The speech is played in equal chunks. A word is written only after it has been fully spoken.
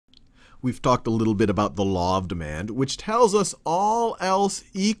We've talked a little bit about the law of demand, which tells us all else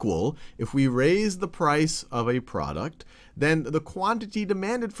equal, if we raise the price of a product, then the quantity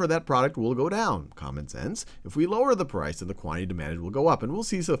demanded for that product will go down. Common sense. If we lower the price, then the quantity demanded will go up. And we'll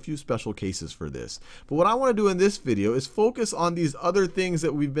see a few special cases for this. But what I want to do in this video is focus on these other things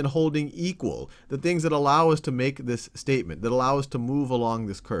that we've been holding equal, the things that allow us to make this statement, that allow us to move along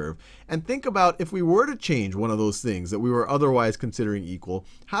this curve. And think about if we were to change one of those things that we were otherwise considering equal,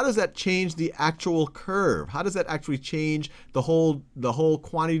 how does that change the actual curve? How does that actually change the whole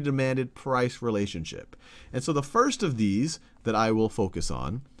quantity demanded price relationship? And so the first of these that I will focus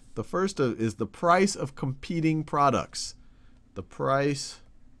on, the first is the price of competing products. The price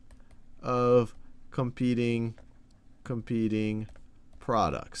of competing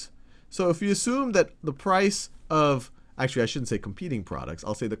products. So if you assume that the price of, actually I shouldn't say competing products,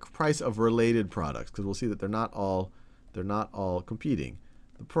 I'll say the price of related products, because we'll see that they're not all competing.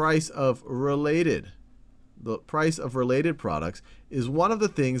 The price of related products is one of the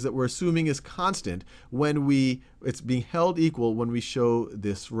things that we're assuming is constant when it's being held equal when we show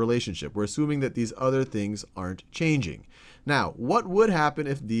this relationship. We're assuming that these other things aren't changing. Now, what would happen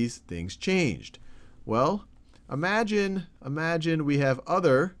if these things changed? Well, imagine we have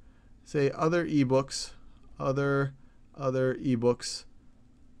other ebooks,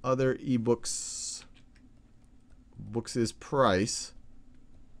 books'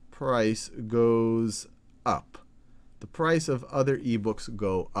 price goes up. The price of other ebooks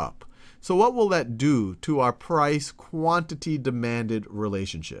go up. So what will that do to our price quantity demanded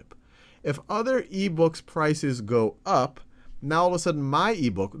relationship? If other ebooks prices go up, now all of a sudden my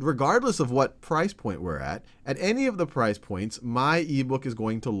ebook, regardless of what price point we're at any of the price points, my ebook is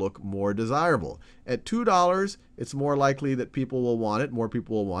going to look more desirable. At $2, it's more likely that people will want it, more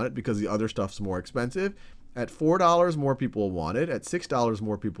people will want it because the other stuff's more expensive. At $4, more people will want it. At $6,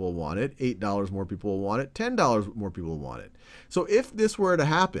 more people will want it. $8, more people will want it. $10, more people will want it. So if this were to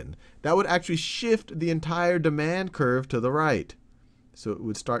happen, that would actually shift the entire demand curve to the right. So it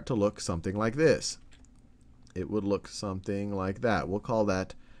would start to look something like this. It would look something like that. We'll call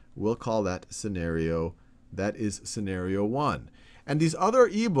that scenario. That is scenario 1. And these other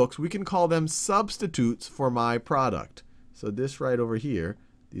ebooks, we can call them substitutes for my product. So this right over here,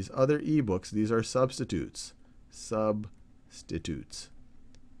 these other ebooks, these are substitutes. Substitutes.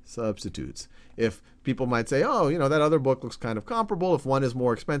 If people might say, oh, that other book looks kind of comparable. If one is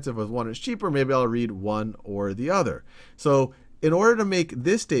more expensive, if one is cheaper, maybe I'll read one or the other. So in order to make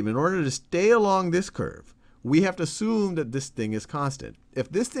this statement, in order to stay along this curve, we have to assume that this thing is constant.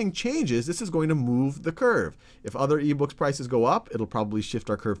 If this thing changes, this is going to move the curve. If other ebooks prices go up, it'll probably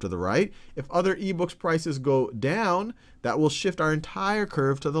shift our curve to the right. If other ebooks prices go down, that will shift our entire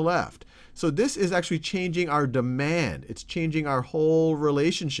curve to the left. So this is actually changing our demand. It's changing our whole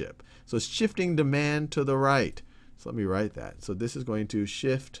relationship. So it's shifting demand to the right. So let me write that. So this is going to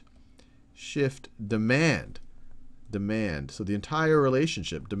shift demand. So the entire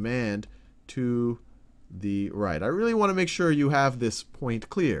relationship, demand to the right. I really want to make sure you have this point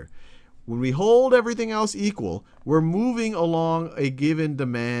clear. When we hold everything else equal, we're moving along a given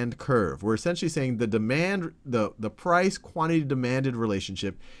demand curve. We're essentially saying the price quantity demanded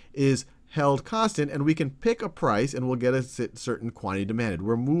relationship is held constant, and we can pick a price and we'll get a certain quantity demanded.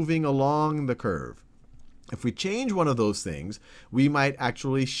 We're moving along the curve. If we change one of those things, we might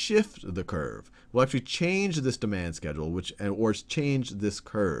actually shift the curve. We'll actually change this demand schedule, or change this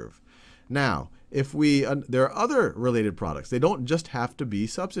curve. Now, if there are other related products. They don't just have to be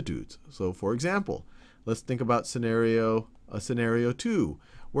substitutes. So for example, let's think about scenario 2,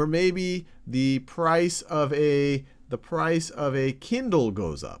 where maybe the price of a Kindle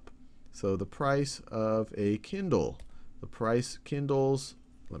goes up. So the price of a Kindle, Kindle's,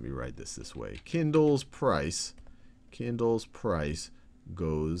 let me write this way. Kindle's price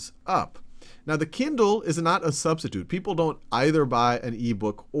goes up. Now the Kindle is not a substitute. People don't either buy an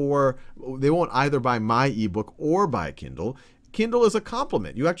ebook, or they won't either buy my ebook or buy Kindle. Kindle is a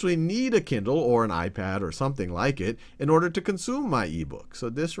complement. You actually need a Kindle or an iPad or something like it in order to consume my ebook.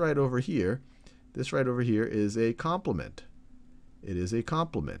 So this right over here is a complement. It is a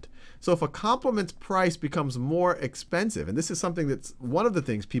complement. So if a complement's price becomes more expensive, and this is something that's one of the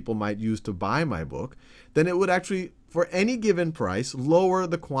things people might use to buy my book, then it would actually, for any given price, lower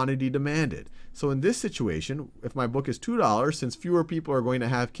the quantity demanded. So in this situation, if my book is $2, since fewer people are going to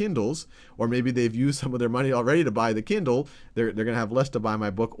have Kindles, or maybe they've used some of their money already to buy the Kindle, they're going to have less to buy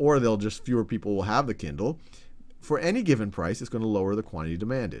my book, or fewer people will have the Kindle. For any given price, it's going to lower the quantity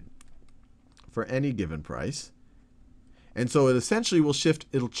demanded. For any given price. And so it essentially will shift,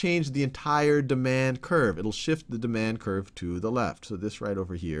 it'll change the entire demand curve. It'll shift the demand curve to the left. So this right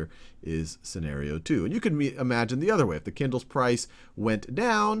over here is scenario 2. And you can imagine the other way. If the Kindle's price went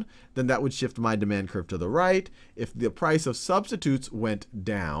down, then that would shift my demand curve to the right. If the price of substitutes went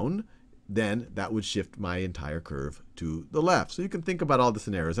down, then that would shift my entire curve to the left. So you can think about all the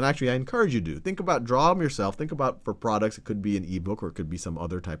scenarios. And actually, I encourage you to think about, draw them yourself. Think about for products, it could be an ebook or it could be some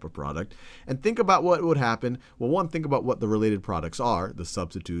other type of product. And think about what would happen. Well, one, think about what the related products are, the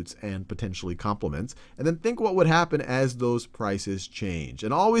substitutes and potentially complements. And then think what would happen as those prices change.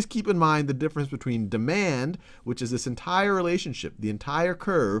 And always keep in mind the difference between demand, which is this entire relationship, the entire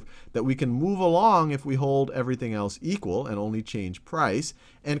curve that we can move along if we hold everything else equal and only change price,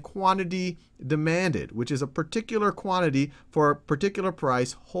 and quantity demanded, which is a particular quantity for a particular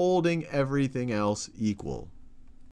price holding everything else equal.